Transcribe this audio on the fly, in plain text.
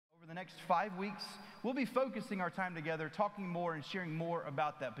next 5 weeks, we'll be focusing our time together, talking more and sharing more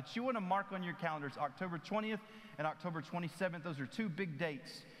about that. But you want to mark on your calendars October 20th and October 27th. Those are two big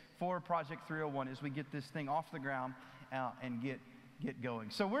dates for Project 301 as we get this thing off the ground and get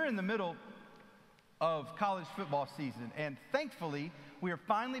going. So we're in the middle of college football season, and thankfully, we are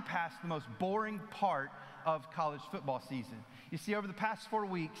finally past the most boring part of college football season. You see, over the past 4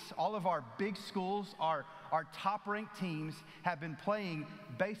 weeks, all of our big schools, our top-ranked teams have been playing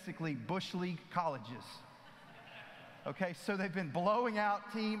basically Bush League colleges. Okay, so they've been blowing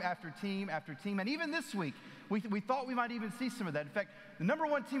out team after team after team, and even this week, we thought we might even see some of that. In fact, the number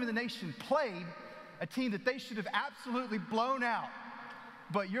one team in the nation played a team that they should have absolutely blown out.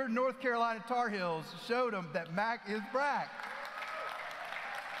 But your North Carolina Tar Heels showed them that Mac is back.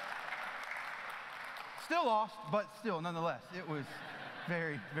 Still lost, but still, nonetheless, it was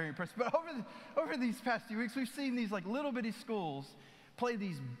very, very impressive. But over these past few weeks, we've seen these like little bitty schools play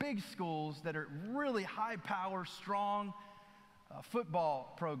these big schools that are really high power, strong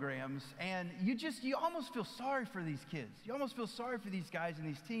football programs, and you almost feel sorry for these kids. You almost feel sorry for these guys and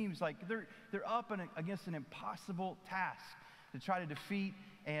these teams. Like they're up against an impossible task to try to defeat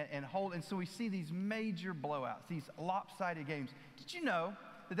and hold. And so we see these major blowouts, these lopsided games. Did you know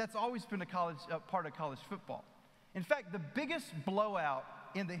that that's always been a part of college football? In fact, the biggest blowout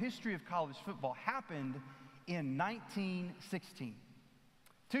in the history of college football happened in 1916.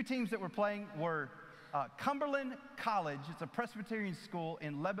 Two teams that were playing were Cumberland College, it's a Presbyterian school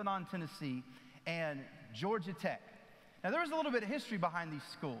in Lebanon, Tennessee, and Georgia Tech. Now, there was a little bit of history behind these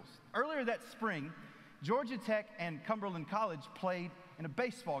schools. Earlier that spring, Georgia Tech and Cumberland College played in a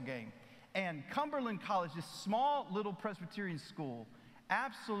baseball game. And Cumberland College, this small little Presbyterian school,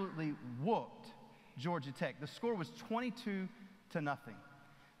 absolutely whooped Georgia Tech. The score was 22-0.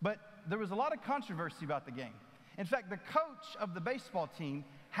 But there was a lot of controversy about the game. In fact, the coach of the baseball team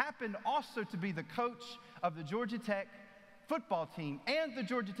happened also to be the coach of the Georgia Tech football team and the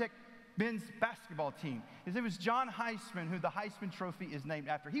Georgia Tech men's basketball team. His name was John Heisman, who the Heisman Trophy is named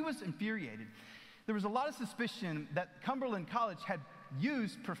after. He was infuriated. There was a lot of suspicion that Cumberland College had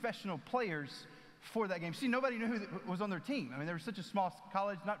used professional players for that game. See, nobody knew who was on their team. I mean, they were such a small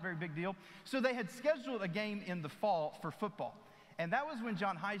college, not very big deal. So they had scheduled a game in the fall for football. And that was when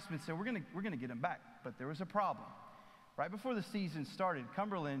John Heisman said, we're gonna get him back. But there was a problem. Right before the season started,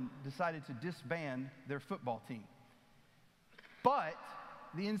 Cumberland decided to disband their football team. But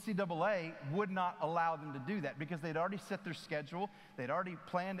the NCAA would not allow them to do that because they'd already set their schedule, they'd already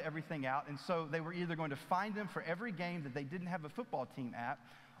planned everything out, and so they were either going to fine them for every game that they didn't have a football team at,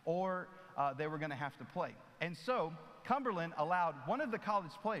 or they were going to have to play. And so Cumberland allowed one of the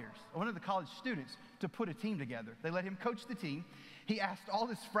college players, one of the college students, to put a team together. They let him coach the team. He asked all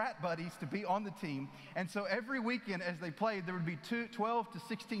his frat buddies to be on the team, and so every weekend as they played, there would be 12 to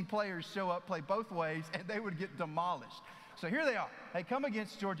 16 players show up, play both ways, and they would get demolished. So here they are. They come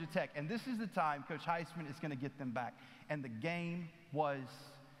against Georgia Tech, and this is the time Coach Heisman is going to get them back. And the game was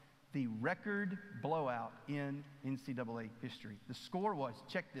the record blowout in NCAA history. The score was,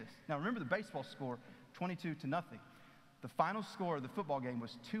 check this. Now remember the baseball score, 22-0. The final score of the football game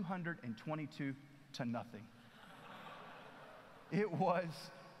was 222-0. It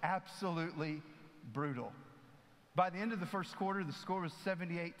was absolutely brutal. By the end of the first quarter, the score was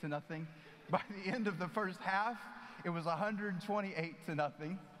 78-0. By the end of the first half, it was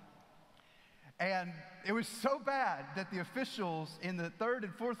 128-0. And it was so bad that the officials in the third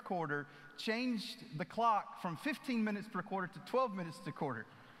and fourth quarter changed the clock from 15 minutes per quarter to 12 minutes per quarter.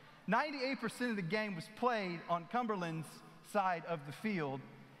 98% of the game was played on Cumberland's side of the field,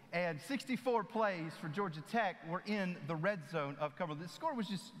 and 64 plays for Georgia Tech were in the red zone of Cumberland. The score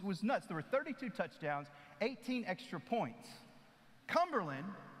was nuts. There were 32 touchdowns, 18 extra points. Cumberland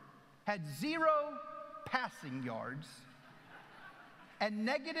had 0 passing yards and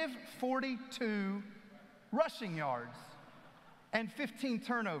negative 42 rushing yards and 15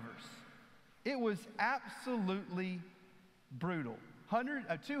 turnovers. It was absolutely brutal.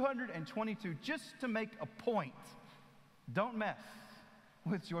 222 just to make a point. Don't mess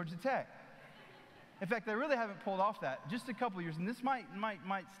with Georgia Tech. In fact, they really haven't pulled off that just a couple of years, and this might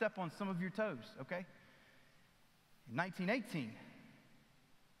step on some of your toes, okay? In 1918,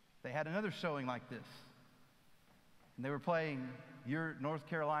 they had another showing like this. And they were playing your North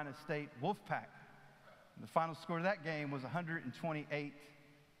Carolina State Wolfpack. And the final score of that game was 128-0.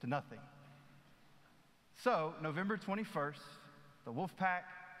 So, November 21st, the Wolfpack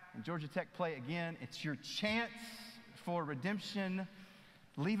and Georgia Tech play again. It's your chance for redemption.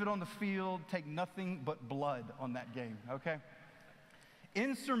 Leave it on the field. Take nothing but blood on that game, okay?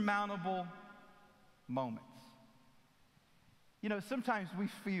 Insurmountable moments. You know, sometimes we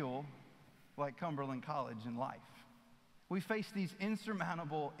feel like Cumberland College in life. We face these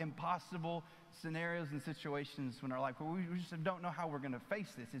insurmountable, impossible scenarios and situations in our life where we just don't know how we're going to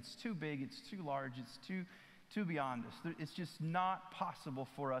face this. It's too big, it's too large, it's too beyond us. It's just not possible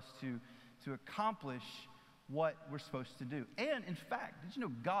for us to accomplish what we're supposed to do. And in fact, did you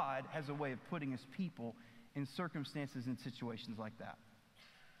know God has a way of putting his people in circumstances and situations like that,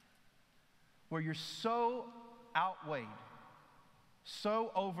 where you're so outweighed,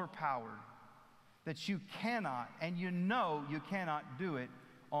 so overpowered, that you cannot, and you know you cannot do it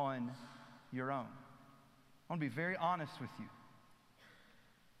on your own. I want to be very honest with you.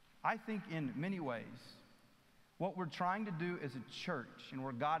 I think in many ways, what we're trying to do as a church and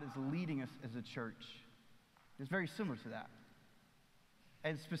where God is leading us as a church is very similar to that.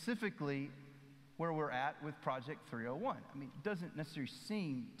 And specifically, where we're at with Project 301. I mean, it doesn't necessarily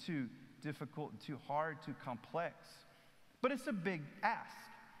seem too difficult, too hard, too complex, but it's a big ask,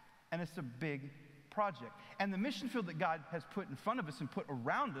 and it's a big project. And the mission field that God has put in front of us and put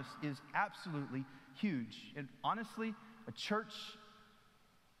around us is absolutely huge. And honestly, a church,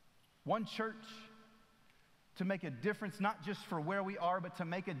 one church, to make a difference, not just for where we are, but to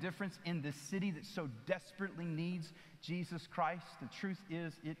make a difference in this city that so desperately needs Jesus Christ. The truth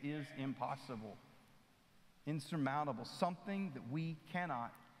is, it is impossible, insurmountable, something that we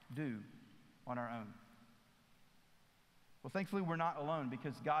cannot do on our own. Well, thankfully, we're not alone,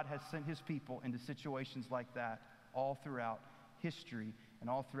 because God has sent his people into situations like that all throughout history and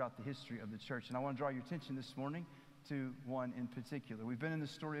all throughout the history of the church. And I want to draw your attention this morning to one in particular. We've been in the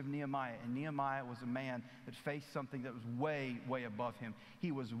story of Nehemiah, and Nehemiah was a man that faced something that was way, way above him.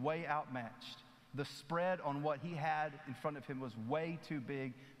 He was way outmatched. The spread on what he had in front of him was way too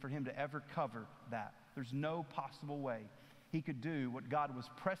big for him to ever cover that. There's no possible way he could do what God was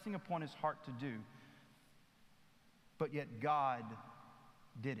pressing upon his heart to do, but yet God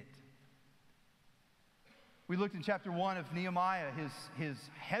did it. We looked in chapter 1 of Nehemiah, his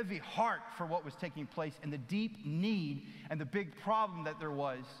heavy heart for what was taking place and the deep need and the big problem that there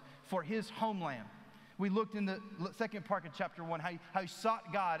was for his homeland. We looked in the second part of chapter 1, how he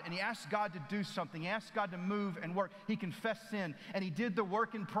sought God and he asked God to do something. He asked God to move and work. He confessed sin and he did the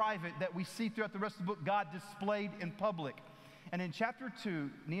work in private that we see throughout the rest of the book God displayed in public. And in chapter 2,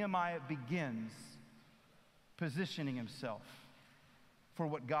 Nehemiah begins positioning himself for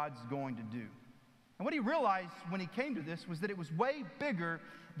what God's going to do. And what he realized when he came to this was that it was way bigger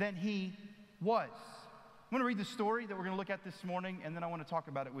than he was. I'm going to read the story that we're going to look at this morning, and then I want to talk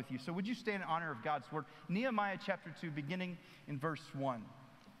about it with you. So would you stand in honor of God's word? Nehemiah chapter 2, beginning in verse 1.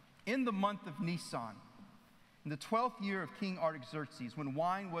 In the month of Nisan, in the 12th year of King Artaxerxes, when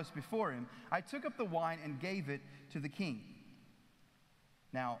wine was before him, I took up the wine and gave it to the king.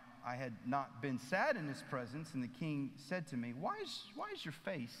 Now, I had not been sad in his presence, and the king said to me, Why is your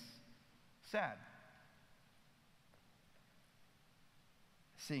face sad?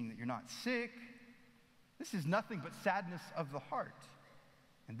 Seeing that you're not sick, this is nothing but sadness of the heart.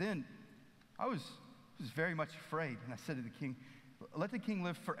 And then I was very much afraid, and I said to the king, Let the king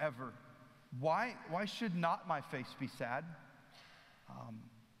live forever. Why should not my face be sad?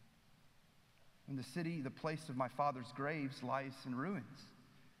 When the city, the place of my father's graves, lies in ruins,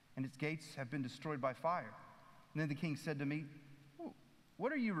 and its gates have been destroyed by fire. And then the king said to me,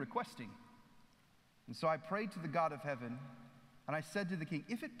 What are you requesting? And so I prayed to the God of heaven, and I said to the king,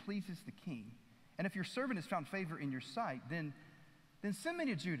 If it pleases the king, and if your servant has found favor in your sight, then send me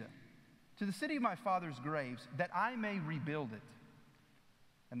to Judah, to the city of my father's graves, that I may rebuild it.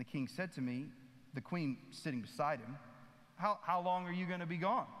 And the king said to me, the queen sitting beside him, How long are you going to be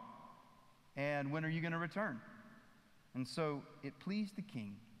gone? And when are you going to return? And so it pleased the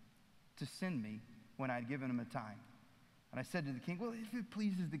king to send me when I had given him a time. And I said to the king, Well, if it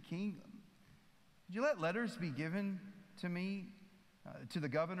pleases the king, would you let letters be given to me, to the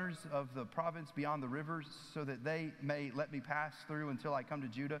governors of the province beyond the rivers, so that they may let me pass through until I come to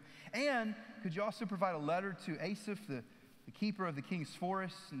Judah? And could you also provide a letter to Asaph, the keeper of the king's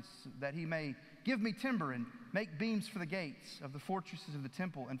forests, and that he may give me timber and make beams for the gates of the fortresses of the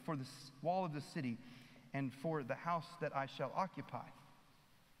temple and for the wall of the city and for the house that I shall occupy?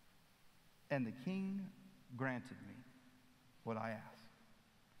 And the king granted me what I asked,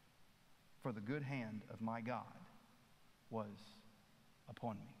 for the good hand of my God was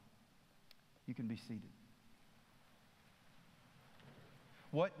upon me. You can be seated.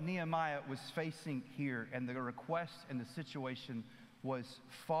 What Nehemiah was facing here and the request and the situation was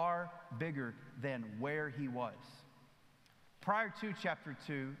far bigger than where he was. Prior to chapter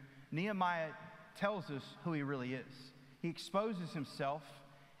 2, Nehemiah tells us who he really is. He exposes himself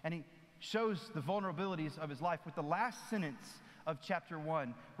and he shows the vulnerabilities of his life with the last sentence of chapter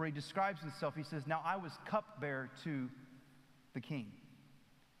 1, where he describes himself. He says, "Now I was cupbearer to the king."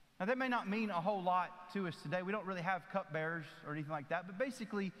 Now that may not mean a whole lot to us today. We don't really have cupbearers or anything like that, but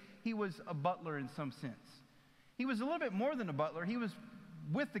basically he was a butler in some sense. He was a little bit more than a butler. He was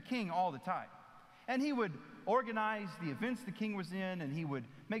with the king all the time. And he would organize the events the king was in, and he would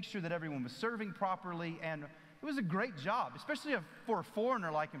make sure that everyone was serving properly, and it was a great job, especially for a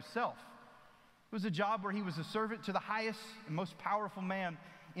foreigner like himself. It was a job where he was a servant to the highest and most powerful man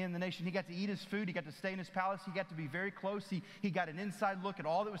in the nation. He got to eat his food. He got to stay in his palace. He got to be very close. He got an inside look at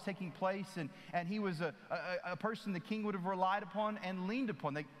all that was taking place, and he was a person the king would have relied upon and leaned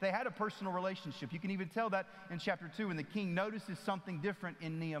upon. They had a personal relationship. You can even tell that in chapter 2 when the king notices something different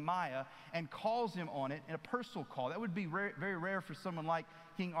in Nehemiah and calls him on it in a personal call. That would be very rare for someone like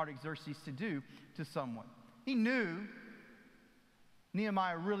King Artaxerxes to do to someone. He knew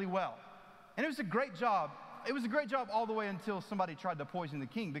Nehemiah really well. And it was a great job. It was a great job all the way until somebody tried to poison the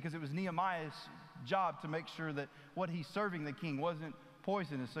king, because it was Nehemiah's job to make sure that what he's serving the king wasn't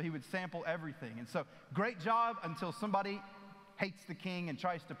poisonous. So he would sample everything. And so great job until somebody hates the king and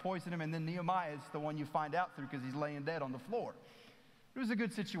tries to poison him, and then Nehemiah is the one you find out through because he's laying dead on the floor. It was a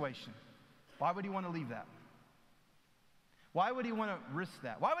good situation. Why would he want to leave that? Why would he want to risk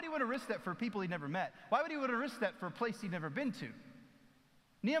that? Why would he want to risk that for people he'd never met? Why would he want to risk that for a place he'd never been to?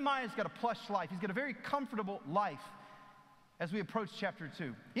 Nehemiah's got a plush life. He's got a very comfortable life as we approach chapter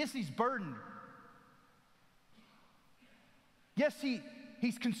 2. Yes, he's burdened. Yes,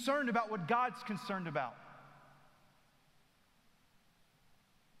 he's concerned about what God's concerned about.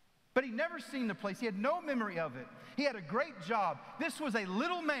 But he'd never seen the place. He had no memory of it. He had a great job. This was a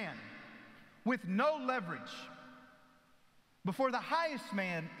little man with no leverage before the highest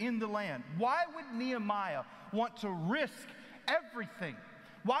man in the land. Why would Nehemiah want to risk everything?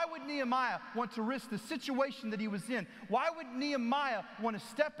 Why would Nehemiah want to risk the situation that he was in? Why would Nehemiah want to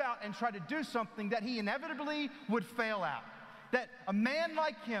step out and try to do something that he inevitably would fail at? That a man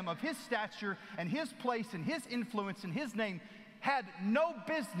like him, of his stature and his place and his influence and his name, had no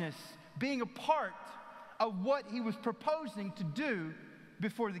business being a part of what he was proposing to do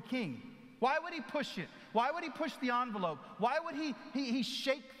before the king. Why would he push it? Why would he push the envelope? Why would he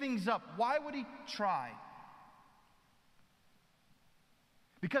shake things up? Why would he try?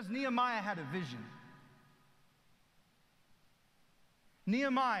 Because Nehemiah had a vision.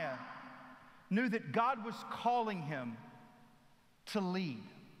 Nehemiah knew that God was calling him to lead.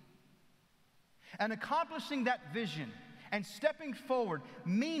 And accomplishing that vision and stepping forward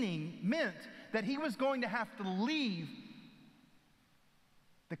meant that he was going to have to leave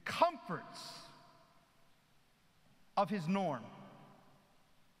the comforts of his norm.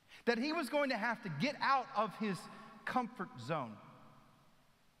 That he was going to have to get out of his comfort zone.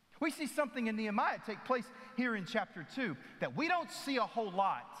 We see something in Nehemiah take place here in chapter 2 that we don't see a whole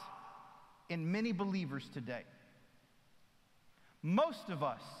lot in many believers today. Most of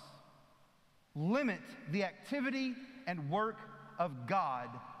us limit the activity and work of God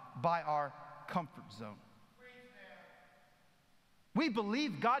by our comfort zone. We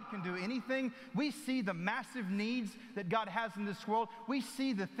believe God can do anything. We see the massive needs that God has in this world. We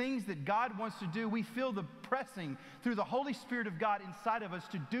see the things that God wants to do. We feel the pressing through the Holy Spirit of God inside of us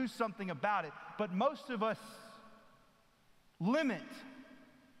to do something about it. But most of us limit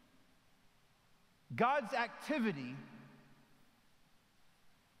God's activity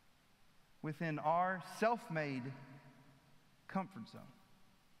within our self-made comfort zone.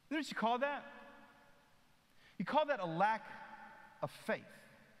 You know what you call that? You call that a lack of faith.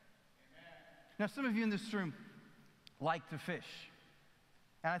 Amen. Now, some of you in this room like to fish.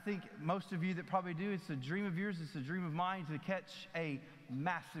 And I think most of you that probably do, it's a dream of yours, it's a dream of mine to catch a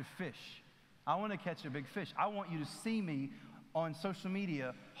massive fish. I want to catch a big fish. I want you to see me on social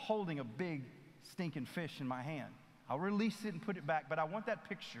media holding a big stinking fish in my hand. I'll release it and put it back, but I want that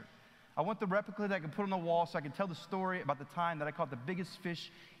picture. I want the replica that I can put on the wall so I can tell the story about the time that I caught the biggest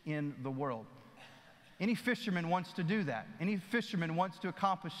fish in the world. Any fisherman wants to do that. Any fisherman wants to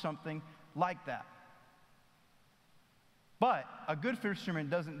accomplish something like that. But a good fisherman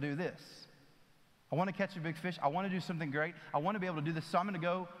doesn't do this. I want to catch a big fish. I want to do something great. I want to be able to do this. So I'm going to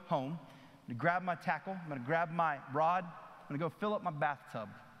go home. I'm going to grab my tackle. I'm going to grab my rod. I'm going to go fill up my bathtub.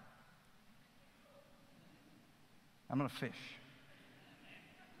 I'm going to fish.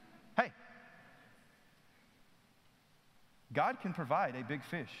 Hey, God can provide a big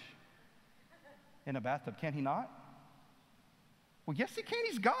fish in a bathtub, can he not? Well, yes, he can.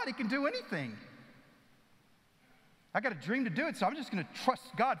 He's God. He can do anything. I got a dream to do it, so I'm just going to trust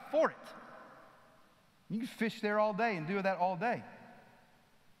God for it. You can fish there all day and do that all day.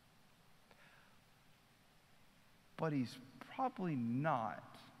 But he's probably not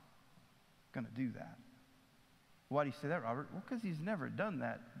going to do that. Why do you say that, Robert? Well, because he's never done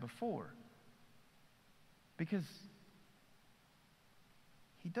that before. Because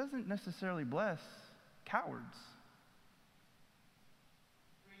he doesn't necessarily bless cowards.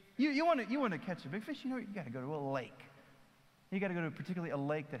 You want to catch a big fish, you got to go to a lake. You got to go to particularly a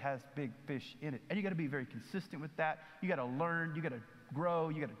lake that has big fish in it. And you got to be very consistent with that. You got to learn, you got to grow,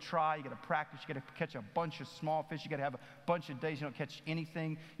 you got to try, you got to practice, you got to catch a bunch of small fish, you got to have a bunch of days you don't catch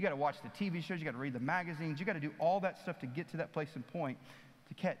anything. You got to watch the TV shows, you got to read the magazines, you got to do all that stuff to get to that place and point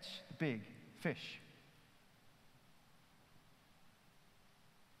to catch the big fish.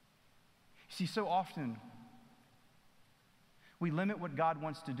 See, so often we limit what God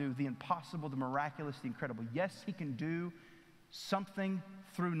wants to do, the impossible, the miraculous, the incredible. Yes, he can do something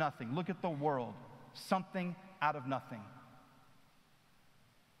through nothing. Look at the world, something out of nothing.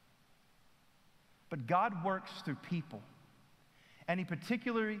 But God works through people, and he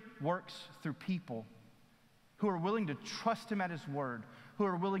particularly works through people who are willing to trust him at his word, who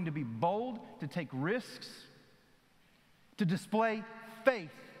are willing to be bold, to take risks, to display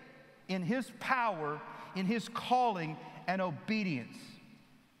faith in his power, in his calling and obedience.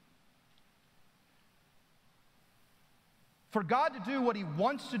 For God to do what he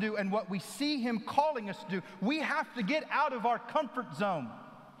wants to do and what we see him calling us to do, we have to get out of our comfort zone.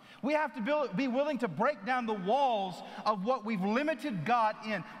 We have to be willing to break down the walls of what we've limited God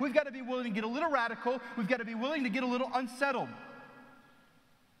in. We've got to be willing to get a little radical. We've got to be willing to get a little unsettled.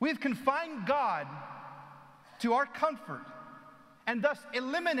 We've confined God to our comfort and thus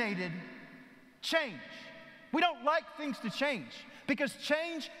eliminated change. We don't like things to change because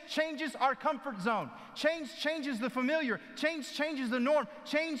change changes our comfort zone. Change changes the familiar. Change changes the norm.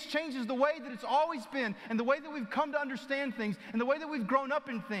 Change changes the way that it's always been and the way that we've come to understand things and the way that we've grown up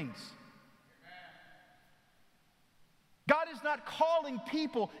in things. God is not calling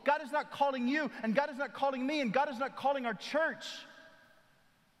people. God is not calling you, and God is not calling me, and God is not calling our church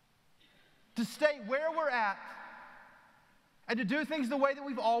to stay where we're at and to do things the way that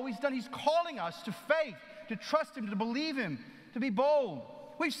we've always done. He's calling us to faith, to trust him, to believe him, to be bold.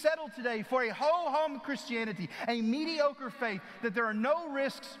 We've settled today for a ho-hum Christianity, a mediocre faith, that there are no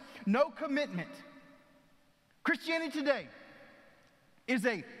risks, no commitment. Christianity today is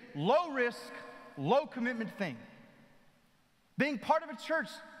a low-risk, low-commitment thing. Being part of a church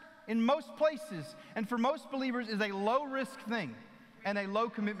in most places and for most believers is a low-risk thing and a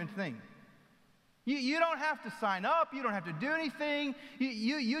low-commitment thing. You don't have to sign up. You don't have to do anything.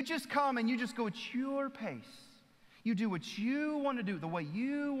 You just come and you just go at your pace. You do what you want to do, the way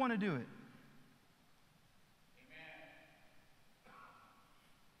you want to do it. Amen.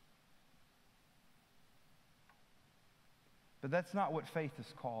 But that's not what faith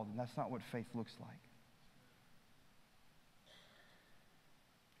is called, and that's not what faith looks like.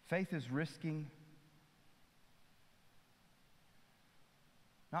 Faith is risking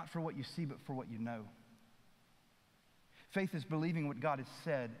not for what you see, but for what you know. Faith is believing what God has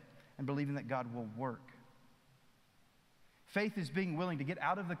said and believing that God will work. Faith is being willing to get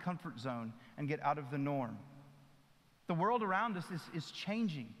out of the comfort zone and get out of the norm. The world around us is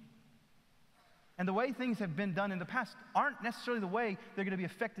changing. And the way things have been done in the past aren't necessarily the way they're going to be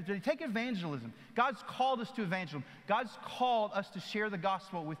effective today. Take evangelism. God's called us to evangelism. God's called us to share the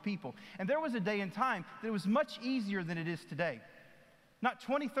gospel with people. And there was a day and time that it was much easier than it is today. Not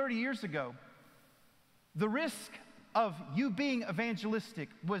 20, 30 years ago, the risk of you being evangelistic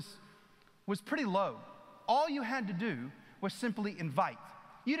was pretty low. All you had to do was simply invite.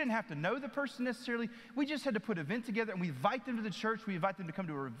 You didn't have to know the person necessarily. We just had to put an event together and we invite them to the church. We invite them to come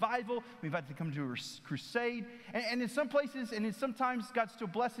to a revival. We invite them to come to a crusade. And in some places, and sometimes God still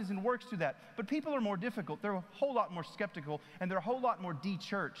blesses and works through that. But people are more difficult. They're a whole lot more skeptical, and they're a whole lot more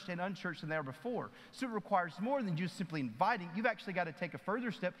de-churched and unchurched than they were before. So it requires more than just simply inviting. You've actually got to take a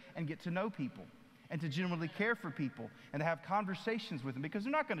further step and get to know people, and to genuinely care for people, and to have conversations with them, because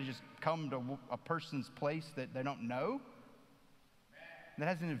they're not going to just come to a person's place that they don't know, that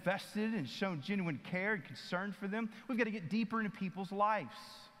hasn't invested and shown genuine care and concern for them. We've got to get deeper into people's lives.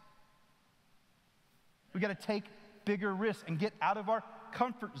 We've got to take bigger risks and get out of our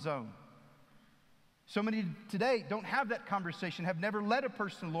comfort zone. So many today don't have that conversation, have never led a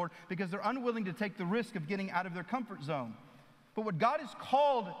person to the Lord because they're unwilling to take the risk of getting out of their comfort zone. But what God has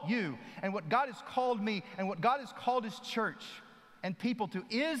called you, and what God has called me, and what God has called his church and people to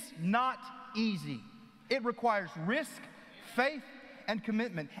is not easy. It requires risk, faith, and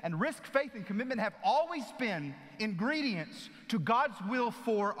commitment. And risk, faith, and commitment have always been ingredients to God's will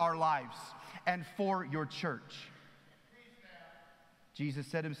for our lives and for your church. Jesus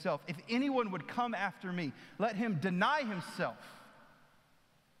said himself, if anyone would come after me, let him deny himself,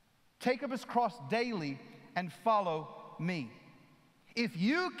 take up his cross daily, and follow me. If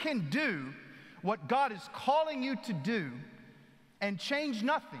you can do what God is calling you to do and change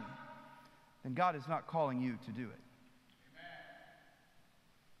nothing, then God is not calling you to do it.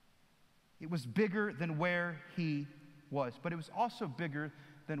 It was bigger than where he was, but it was also bigger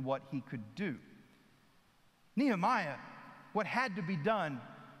than what he could do. Nehemiah, what had to be done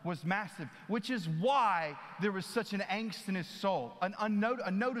was massive, which is why there was such an angst in his soul, a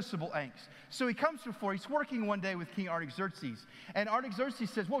noticeable angst. So he comes before, he's working one day with King Artaxerxes, and Artaxerxes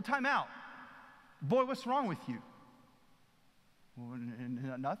says, whoa, time out. Boy, what's wrong with you? Well,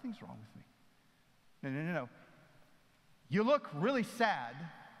 nothing's wrong with me. No. You look really sad,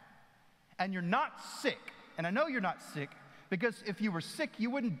 and you're not sick. And I know you're not sick, because if you were sick, you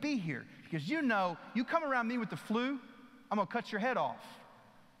wouldn't be here. Because you know, you come around me with the flu, I'm going to cut your head off.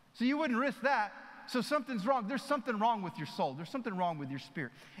 So you wouldn't risk that. So something's wrong. There's something wrong with your soul. There's something wrong with your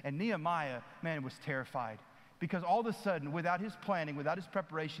spirit. And Nehemiah, man, was terrified. Because all of a sudden, without his planning, without his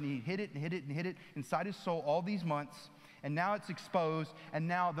preparation, he hid it inside his soul all these months. And now it's exposed. And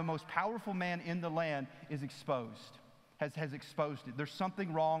now the most powerful man in the land is exposed. Has exposed it. There's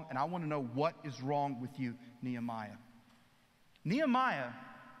something wrong, and I want to know what is wrong with you, Nehemiah. Nehemiah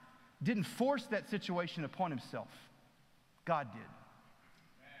didn't force that situation upon himself. God did.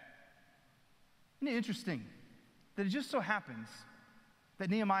 Isn't it interesting that it just so happens that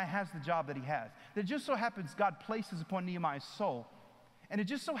Nehemiah has the job that he has? That it just so happens God places upon Nehemiah's soul. And it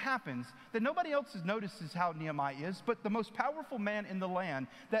just so happens that nobody else notices how Nehemiah is, but the most powerful man in the land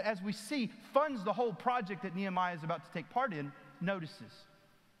that, as we see, funds the whole project that Nehemiah is about to take part in, notices.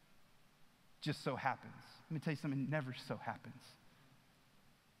 Just so happens. Let me tell you something, it never so happens.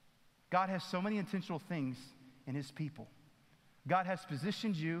 God has so many intentional things in his people. God has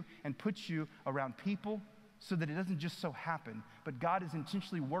positioned you and put you around people so that it doesn't just so happen, but God is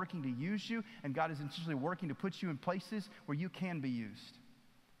intentionally working to use you, and God is intentionally working to put you in places where you can be used.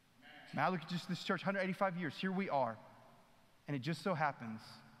 Now I look at just this church, 185 years, here we are, and it just so happens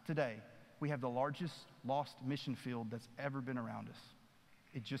today we have the largest lost mission field that's ever been around us.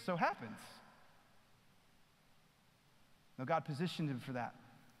 It just so happens. Now God positioned him for that.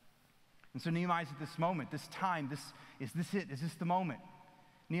 And so Nehemiah's at this moment, this time, is this it? Is this the moment?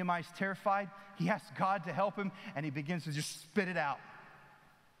 Nehemiah's terrified. He asks God to help him, and he begins to just spit it out.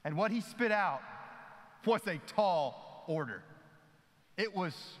 And what he spit out was a tall order. It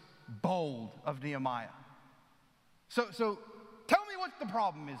was bold of Nehemiah. So tell me what the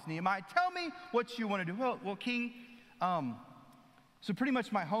problem is, Nehemiah. Tell me what you want to do. Well, King, so pretty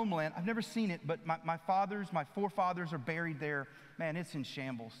much my homeland, I've never seen it, but my forefathers are buried there. Man, it's in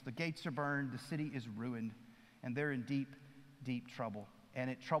shambles. The gates are burned. The city is ruined. And they're in deep, deep trouble. And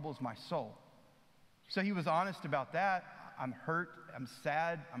it troubles my soul. So he was honest about that. I'm hurt. I'm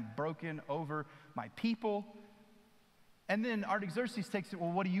sad. I'm broken over my people. And then Artaxerxes takes it,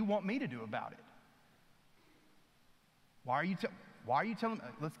 well, what do you want me to do about it? Why are you telling me?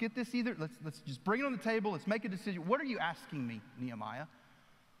 Let's get this either. Let's just bring it on the table. Let's make a decision. What are you asking me, Nehemiah?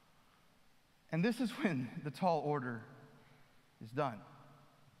 And this is when the tall order is done.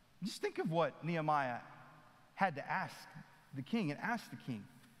 Just think of what Nehemiah had to ask the king and ask the king.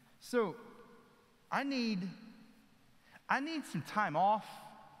 So I need some time off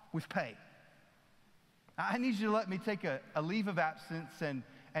with pay. I need you to let me take a leave of absence and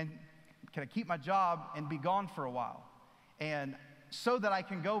can I keep my job and be gone for a while? And so that I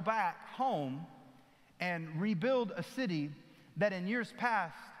can go back home and rebuild a city that in years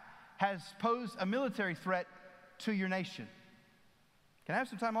past has posed a military threat to your nation. Can I have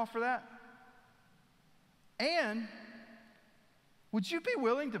some time off for that? And would you be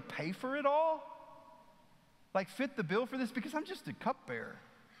willing to pay for it all? Like fit the bill for this? Because I'm just a cupbearer.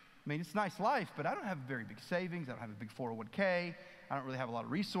 I mean, it's a nice life, but I don't have very big savings. I don't have a big 401k. I don't really have a lot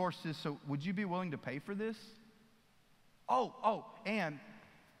of resources. So would you be willing to pay for this? And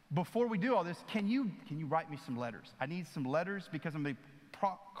before we do all this, can you write me some letters? I need some letters because I'm going to be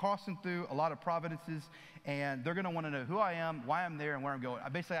crossing through a lot of provinces, and they're going to want to know who I am, why I'm there, and where I'm going. I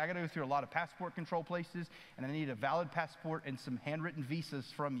got to go through a lot of passport control places, and I need a valid passport and some handwritten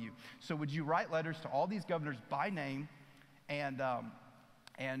visas from you. So would you write letters to all these governors by name and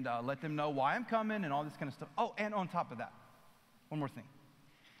let them know why I'm coming and all this kind of stuff? Oh, and on top of that, one more thing.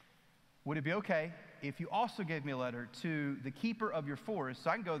 Would it be okay if you also gave me a letter to the keeper of your forest so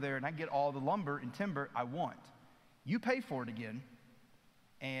I can go there and I can get all the lumber and timber I want? You pay for it again.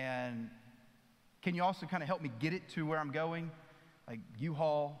 And can you also kind of help me get it to where I'm going? Like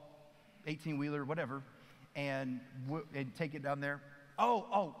U-Haul, 18-wheeler, whatever, and take it down there.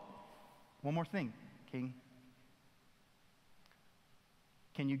 Oh, one more thing, King.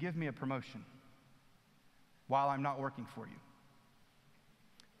 Can you give me a promotion while I'm not working for you?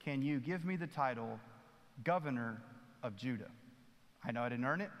 Can you give me the title Governor of Judah? I know I didn't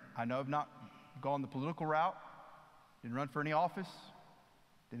earn it. I know I've not gone the political route, didn't run for any office,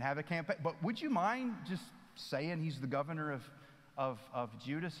 didn't have a campaign. But would you mind just saying he's the governor of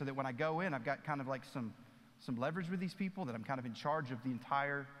Judah so that when I go in, I've got kind of like some leverage with these people, that I'm kind of in charge of the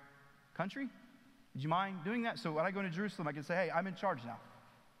entire country? Would you mind doing that? So when I go into Jerusalem, I can say, hey, I'm in charge now.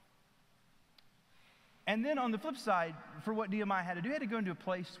 And then on the flip side, for what Nehemiah had to do, he had to go into a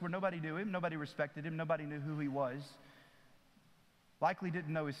place where nobody knew him, nobody respected him, nobody knew who he was, likely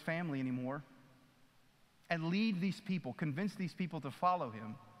didn't know his family anymore, and lead these people, convince these people to follow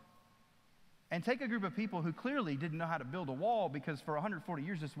him, and take a group of people who clearly didn't know how to build a wall, because for 140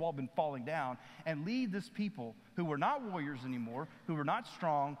 years this wall had been falling down, and lead this people who were not warriors anymore, who were not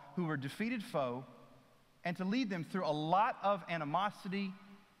strong, who were a defeated foe, and to lead them through a lot of animosity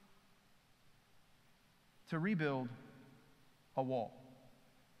to rebuild a wall.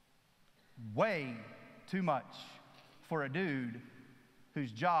 Way too much for a dude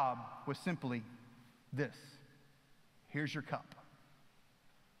whose job was simply this. Here's your cup.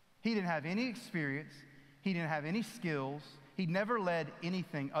 He didn't have any experience. He didn't have any skills. He never led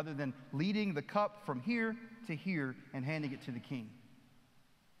anything other than leading the cup from here to here and handing it to the king.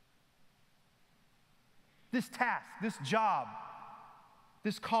 This task, this job,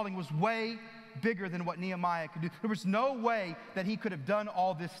 this calling was way bigger than what Nehemiah could do. There was no way that he could have done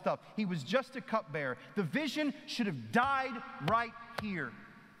all this stuff. He was just a cupbearer. The vision should have died right here.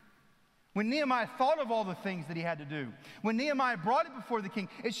 When Nehemiah thought of all the things that he had to do, when Nehemiah brought it before the king,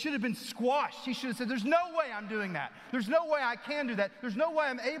 it should have been squashed. He should have said, there's no way I'm doing that. There's no way I can do that. There's no way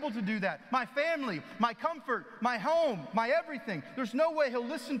I'm able to do that. My family, my comfort, my home, my everything. There's no way he'll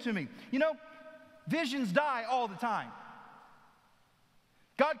listen to me. You know, visions die all the time.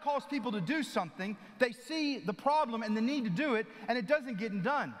 God calls people to do something, they see the problem and the need to do it, and it doesn't get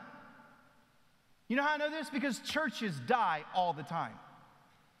done. You know how I know this? Because churches die all the time.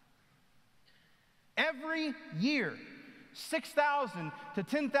 Every year, 6,000 to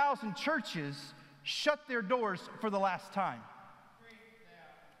 10,000 churches shut their doors for the last time.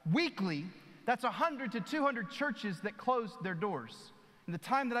 Weekly, that's 100 to 200 churches that close their doors. In the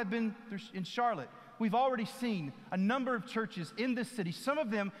time that I've been in Charlotte, we've already seen a number of churches in this city, some of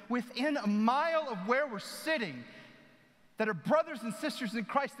them within a mile of where we're sitting, that are brothers and sisters in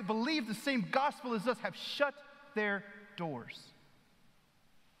Christ that believe the same gospel as us, have shut their doors.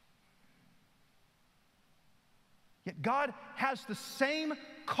 Yet God has the same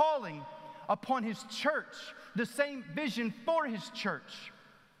calling upon His church, the same vision for His church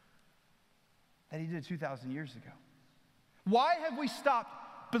that He did 2,000 years ago. Why have we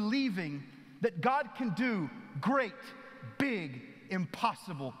stopped believing that God can do great, big,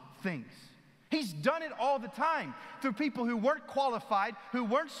 impossible things? He's done it all the time through people who weren't qualified, who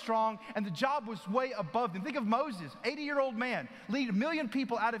weren't strong, and the job was way above them. Think of Moses, 80-year-old man, lead 1 million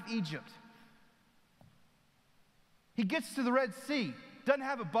people out of Egypt. He gets to the Red Sea, doesn't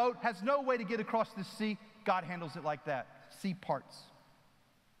have a boat, has no way to get across the sea. God handles it like that. Sea parts.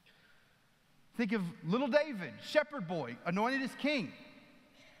 Think of little David, shepherd boy, anointed as king.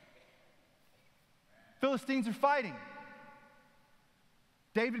 Philistines are fighting.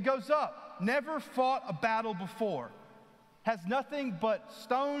 David goes up, never fought a battle before, has nothing but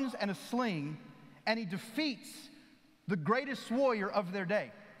stones and a sling, and he defeats the greatest warrior of their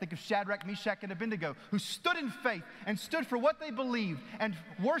day. Think of Shadrach, Meshach, and Abednego, who stood in faith and stood for what they believed and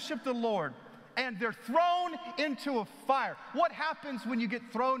worshiped the Lord. And they're thrown into a fire. What happens when you get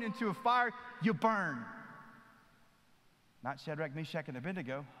thrown into a fire? You burn. Not Shadrach, Meshach, and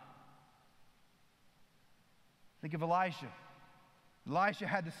Abednego. Think of Elijah. Elijah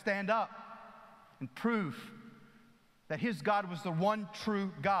had to stand up and prove that his God was the one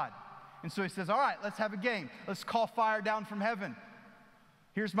true God. And so he says, all right, let's have a game. Let's call fire down from heaven.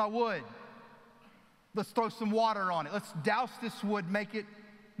 Here's my wood. Let's throw some water on it. Let's douse this wood, make it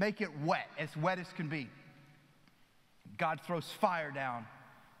wet as can be. God throws fire down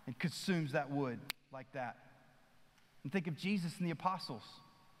and consumes that wood like that. And think of Jesus and the apostles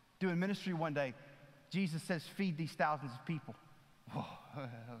doing ministry one day. Jesus says, feed these thousands of people. Whoa,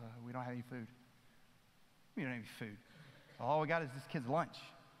 we don't have any food. We don't have any food. All we got is this kid's lunch.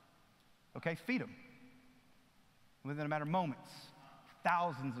 Okay, feed them. Within a matter of moments,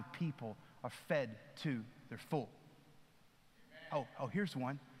 thousands of people are fed to their full. Oh, here's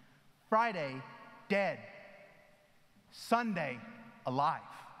one. Friday, dead. Sunday, alive.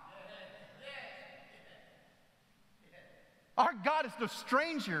 Our God is no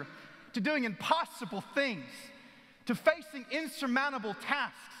stranger to doing impossible things, to facing insurmountable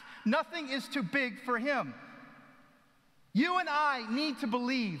tasks. Nothing is too big for him. You and I need to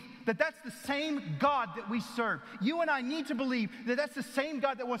believe that that's the same God that we serve. You and I need to believe that that's the same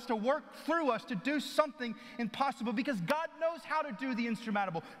God that wants to work through us to do something impossible, because God knows how to do the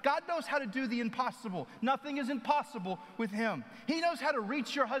insurmountable. God knows how to do the impossible. Nothing is impossible with him. He knows how to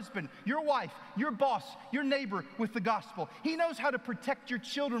reach your husband, your wife, your boss, your neighbor with the gospel. He knows how to protect your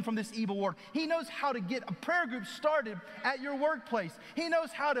children from this evil world. He knows how to get a prayer group started at your workplace. He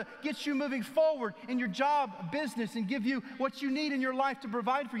knows how to get you moving forward in your job, business, and give you what you need in your life to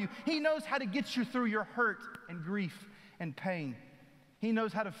provide for you. He knows how to get you through your hurt and grief and pain. He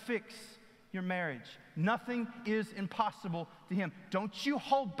knows how to fix your marriage. Nothing is impossible to him. Don't you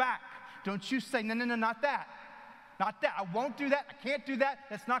hold back. Don't you say, no, not that. Not that. I won't do that. I can't do that.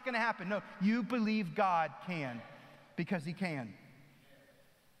 That's not going to happen. No, you believe God can, because he can.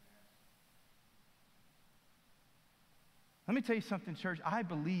 Let me tell you something, church. I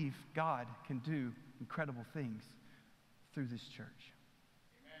believe God can do incredible things through this church.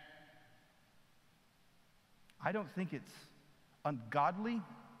 I don't think it's ungodly.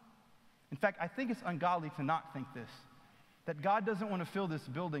 In fact, I think it's ungodly to not think this, that God doesn't want to fill this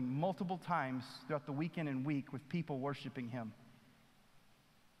building multiple times throughout the weekend and week with people worshiping him.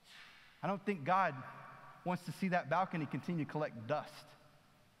 I don't think God wants to see that balcony continue to collect dust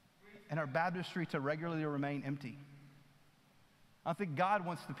and our baptistry to regularly remain empty. I don't think God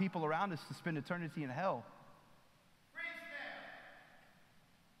wants the people around us to spend eternity in hell.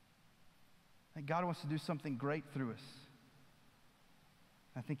 I think God wants to do something great through us.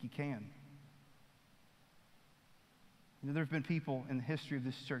 I think he can. You know, there have been people in the history of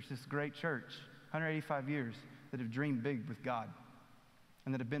this church, this great church, 185 years, that have dreamed big with God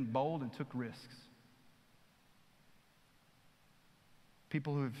and that have been bold and took risks.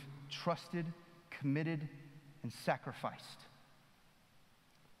 People who have trusted, committed, and sacrificed.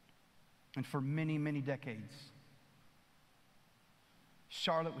 And for many, many decades,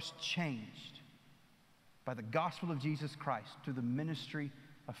 Charlotte was changed by the gospel of Jesus Christ through the ministry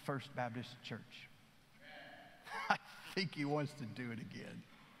of First Baptist Church. I think he wants to do it again.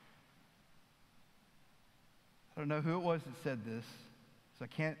 I don't know who it was that said this, so I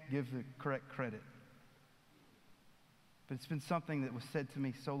can't give the correct credit. But it's been something that was said to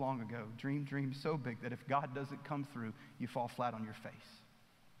me so long ago. Dream dreams so big that if God doesn't come through, you fall flat on your face.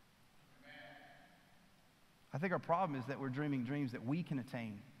 I think our problem is that we're dreaming dreams that we can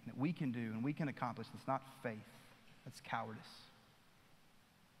attain, that we can do, and we can accomplish. That's not faith. That's cowardice.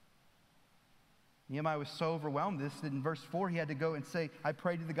 Nehemiah was so overwhelmed with this that in verse 4 he had to go and say, I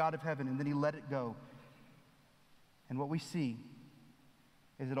pray to the God of heaven, and then he let it go. And what we see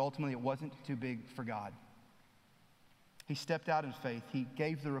is that ultimately it wasn't too big for God. He stepped out in faith. He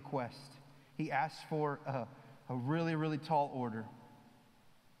gave the request. He asked for a really, really tall order.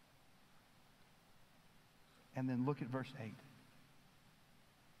 And then look at verse 8.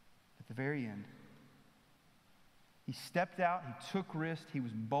 At the very end, he stepped out, he took risks, he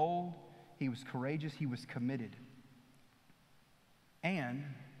was bold, he was courageous, he was committed. And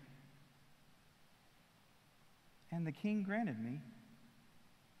the king granted me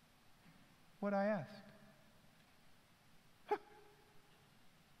what I asked. Huh.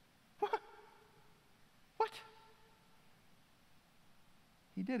 What?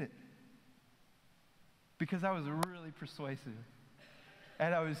 He did it. Because I was really persuasive.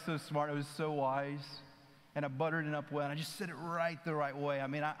 And I was so smart, I was so wise. And I buttered it up well, and I just said it right the right way. I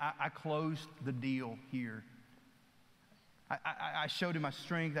mean, I closed the deal here. I showed him my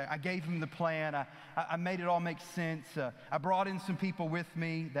strength. I gave him the plan. I made it all make sense. I brought in some people with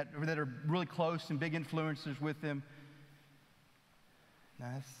me that are really close and big influencers with him.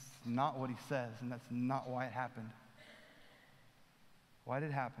 Now, that's not what he says, and that's not why it happened. Why did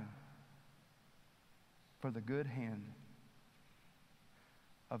it happen? For the good hand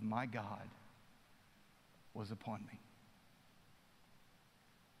of my God was upon me.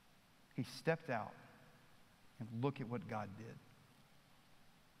 He stepped out, and look at what God did.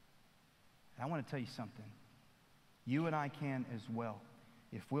 And I want to tell you something. You and I can as well,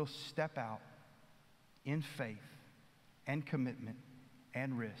 if we'll step out in faith and commitment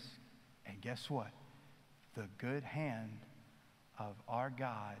and risk. And guess what? The good hand of our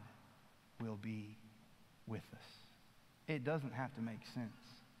God will be with us. It doesn't have to make sense.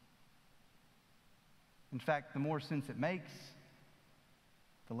 In fact, the more sense it makes,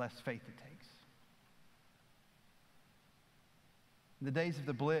 the less faith it takes. In the days of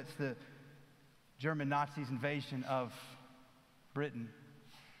the Blitz, the German Nazis' invasion of Britain,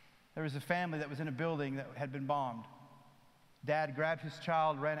 there was a family that was in a building that had been bombed. Dad grabbed his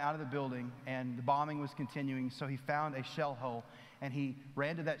child, ran out of the building, and the bombing was continuing, so he found a shell hole, and he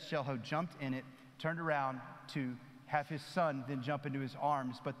ran to that shell hole, jumped in it, turned around to have his son then jump into his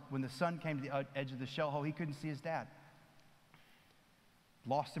arms. But when the son came to the edge of the shell hole, he couldn't see his dad.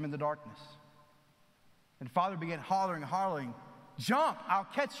 Lost him in the darkness. And father began hollering, "Jump, I'll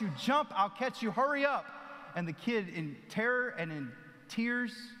catch you, jump, I'll catch you, hurry up." And the kid in terror and in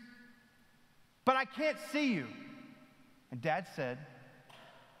tears, "But I can't see you." And dad said,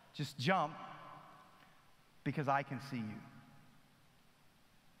 "Just jump, because I can see you."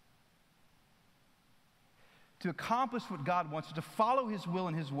 To accomplish what God wants, to follow his will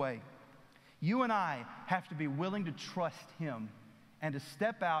and his way, you and I have to be willing to trust him and to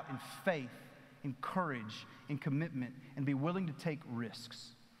step out in faith, in courage, in commitment, and be willing to take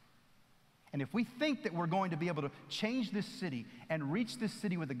risks. And if we think that we're going to be able to change this city and reach this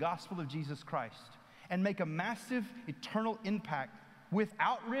city with the gospel of Jesus Christ and make a massive eternal impact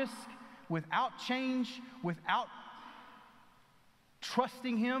without risk, without change, without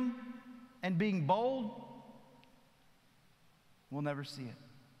trusting him and being bold, we'll never see it.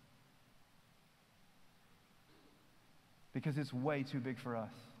 Because it's way too big for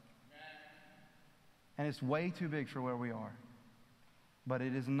us. And it's way too big for where we are. But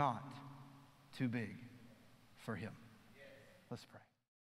it is not too big for him. Let's pray.